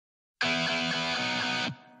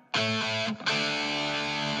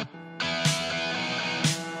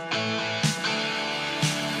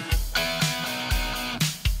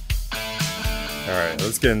Alright,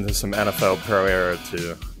 let's get into some NFL Pro Era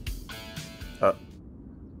 2.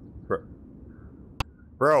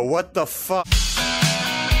 Bro, what the fuck?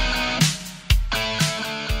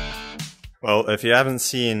 Well, if you haven't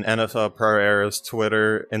seen NFL Pro Era's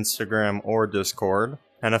Twitter, Instagram, or Discord,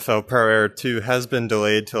 NFL Pro Era 2 has been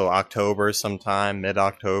delayed till October sometime,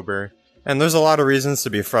 mid-October. And there's a lot of reasons to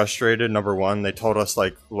be frustrated. Number one, they told us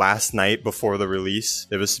like last night before the release.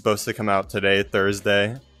 It was supposed to come out today,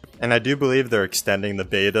 Thursday. And I do believe they're extending the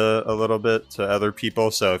beta a little bit to other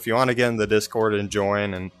people. So if you want to get in the Discord and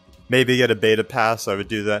join and maybe get a beta pass, I would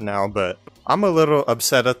do that now. But I'm a little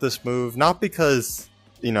upset at this move. Not because,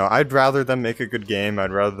 you know, I'd rather them make a good game.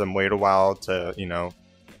 I'd rather them wait a while to, you know,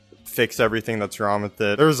 fix everything that's wrong with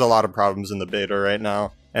it. There's a lot of problems in the beta right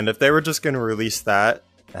now. And if they were just going to release that,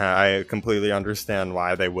 I completely understand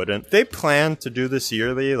why they wouldn't. If they plan to do this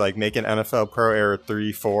yearly, like make an NFL Pro Era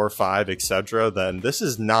 3, 4, 5, etc., then this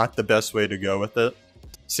is not the best way to go with it.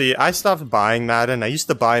 See, I stopped buying Madden. I used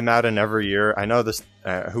to buy Madden every year. I know this,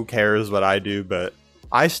 who cares what I do, but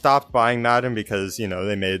I stopped buying Madden because, you know,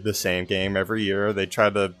 they made the same game every year. They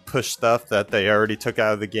tried to push stuff that they already took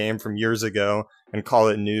out of the game from years ago and call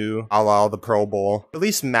it new, a la the Pro Bowl. At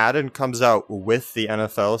least Madden comes out with the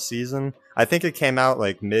NFL season. I think it came out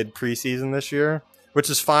like mid preseason this year, which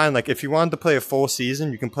is fine. Like if you wanted to play a full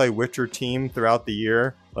season, you can play with your team throughout the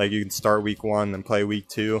year. Like you can start week 1 and play week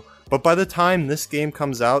 2. But by the time this game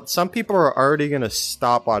comes out, some people are already going to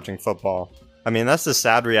stop watching football. I mean, that's the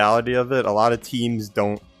sad reality of it. A lot of teams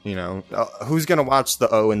don't, you know, who's going to watch the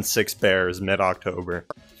 0-6 Bears mid-October?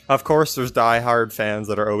 Of course, there's diehard fans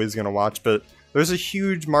that are always going to watch, but there's a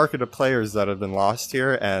huge market of players that have been lost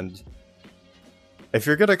here, and if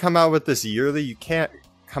you're going to come out with this yearly, you can't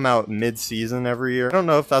come out mid-season every year. I don't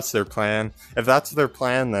know if that's their plan. If that's their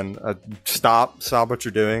plan, then stop what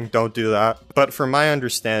you're doing. Don't do that. But from my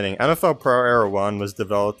understanding, NFL Pro Era 1 was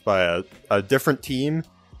developed by a different team,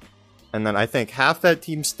 and then I think half that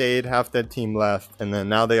team stayed, half that team left, and then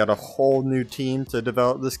now they got a whole new team to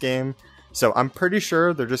develop this game. So I'm pretty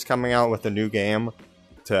sure they're just coming out with a new game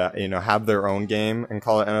to, you know, have their own game and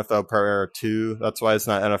call it NFL Pro Era 2. That's why it's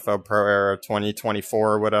not NFL Pro Era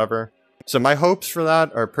 2024 or whatever. So my hopes for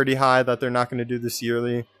that are pretty high that they're not going to do this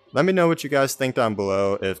yearly. Let me know what you guys think down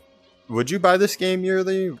below. Would you buy this game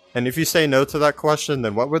yearly? And if you say no to that question,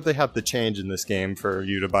 then what would they have to change in this game for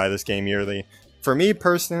you to buy this game yearly? For me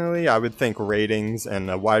personally, I would think ratings and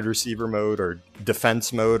a wide receiver mode or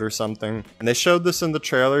defense mode or something. And they showed this in the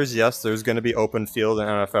trailers. Yes, there's going to be open field in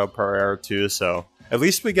NFL Pro Era 2, so at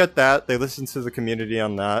least we get that. They listened to the community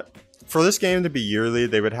on that. For this game to be yearly,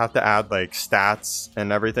 they would have to add like stats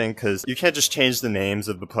and everything, because you can't just change the names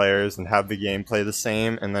of the players and have the game play the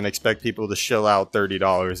same and then expect people to shill out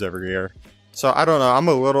 $30 every year. So I don't know, I'm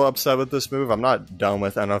a little upset with this move. I'm not done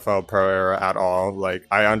with NFL Pro Era at all. Like,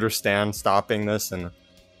 I understand stopping this and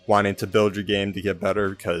wanting to build your game to get better,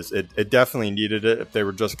 because it definitely needed it if they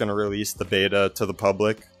were just going to release the beta to the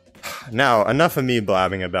public. Now, enough of me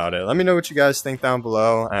blabbing about it. Let me know what you guys think down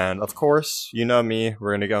below, and of course, you know me,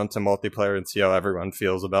 we're going to go into multiplayer and see how everyone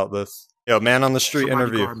feels about this. Yo, man on the street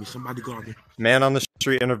interview. Somebody guard me. Man on the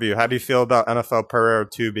street interview. How do you feel about NFL Pro Era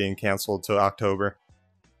 2 being canceled to October?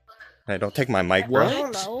 Hey, don't take my mic, bro. What? I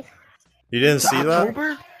don't know. You didn't see October?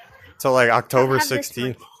 that? Till like October have this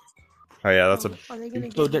 16th. Oh yeah, that's a... Are they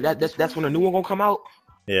gonna So give that's when a new one gonna come out?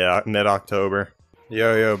 Yeah, mid-October.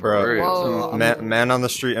 Yo, bro. Whoa. Man on the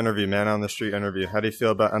street interview. Man on the street interview. How do you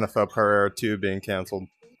feel about NFL Pro Era 2 being canceled?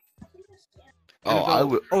 Oh, I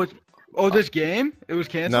would. This game? It was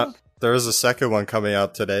canceled? No, there was a second one coming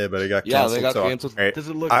out today, but it got Yeah, canceled. they got so canceled. Right. Does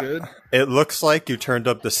it look good? It looks like you turned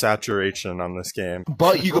up the saturation on this game.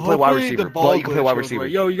 But you can play wide Hopefully the receiver. ball But you can play wide glitch goes receiver. away.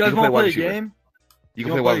 Yo, you guys can want to wide play a receiver. game? You You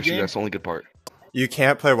can play wanna wide play a receiver. game? That's the only good part. You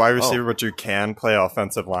can't play wide receiver, but you can play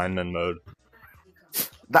offensive lineman mode.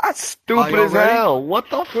 That's stupid you as ready? hell. What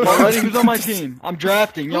the fuck? Already, who's on my team? I'm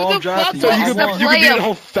drafting. Yo, Who I'm the drafting. fuck So you wants can to you play can be a- an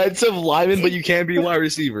offensive lineman, but you can't be a wide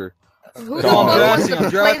receiver. Who the No, fuck I'm wants drafting, to I'm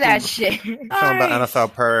play that drafting. shit? Talking about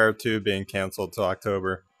NFL Pro Era 2 being canceled till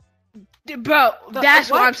October. Bro, that's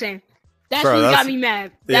what what? I'm saying. That's Bro, what that's- got me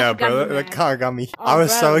mad. That's Yeah, what got bro, me that mad. kinda got me. Oh, I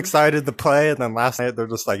was so bro. excited to play, and then last night they're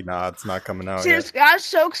just like, nah, it's not coming out yet. Seriously, I was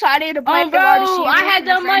so excited to play Oh, the bro, wide receiver I had from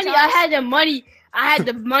the money. I franchise. had the money. I had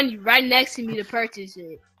the money right next to me to purchase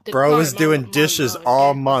it. The Bro card, was doing my dishes bro, all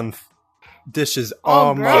okay. month. Dishes Oh,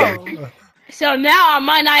 all bro. month. So now I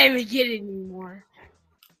might not even get it anymore.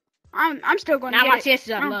 I'm still going to Now get my it.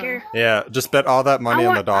 chances I are don't low. care. Yeah, just bet all that money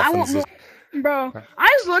on the I want Dolphins. Bro,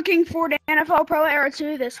 I was looking for the NFL Pro Era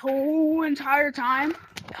 2 this whole entire time.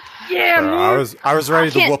 Yeah, Bro, more. I was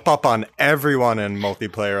ready to can't- whoop up on everyone in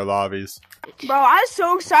multiplayer lobbies. Bro, I was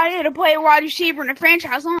so excited to play wide receiver in the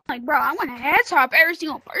franchise. I'm like, bro, I want to head top every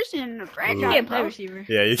single person in the You franchise. can't play bro. receiver.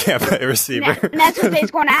 Yeah, you can't play receiver. And that's what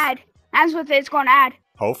they's going to add. That's what they's going to add.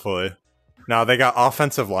 Hopefully. Now they got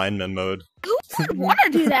offensive lineman mode. Who would want to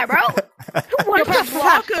do that, bro? Who wants to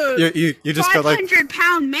block a You just got like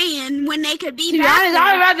 500-pound man when they could be To be back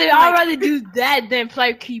honest, there? I'd rather do that than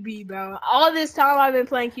play QB, bro. All this time I've been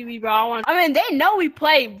playing QB, bro. I mean, they know we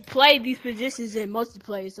play these positions in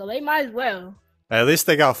multiplayer, so they might as well. at least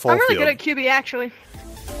they got full I'm really field. good at QB actually.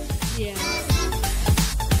 Yeah.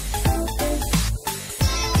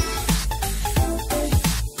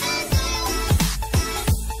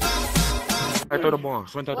 I throw the ball.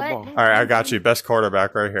 Swing throw the What? ball. All right, I got you. Best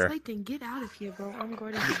quarterback right here. Clayton, get out of here, bro. I'm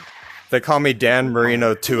going to. They call me Dan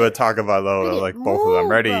Marino, Tua Tagovailoa, like both of them.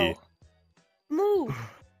 Ready? Move.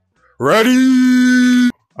 Ready?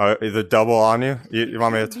 The double on you. You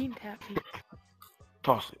want me to? Bean tap you.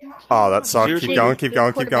 Toss it. Oh, that sucked. Seriously? Keep going. Keep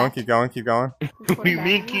going. Keep going. Keep going. Keep going. You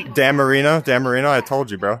mean keep? Dan Marino. Dan Marino. I told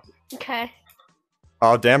you, bro. Okay.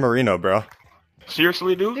 Oh, Dan Marino, bro.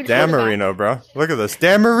 Seriously, dude? Dan Marino, bro. Look at this.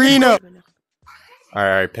 Dan Marino. All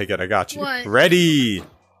right, Pickett, I got you. What? Ready?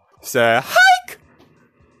 Say hike.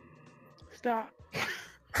 Stop.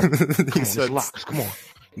 He Come on, said, it's locks. Come on.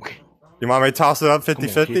 Okay. you want me to toss it up Come on,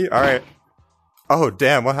 50-50? kid. All right. Oh,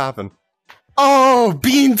 damn, what happened? Oh,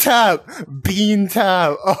 bean tap. Bean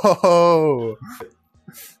tap. Oh.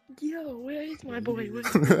 Yo, where is my boy?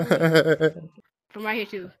 Where's my boy? From right here,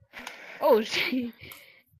 too. Oh, shit.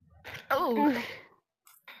 Oh.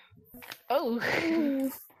 Oh.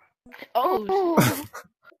 Oh.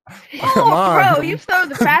 Come on. Bro, you throw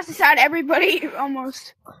the fastest out of everybody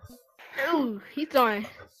almost. Oh. He's throwing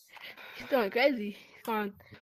crazy. He's throwing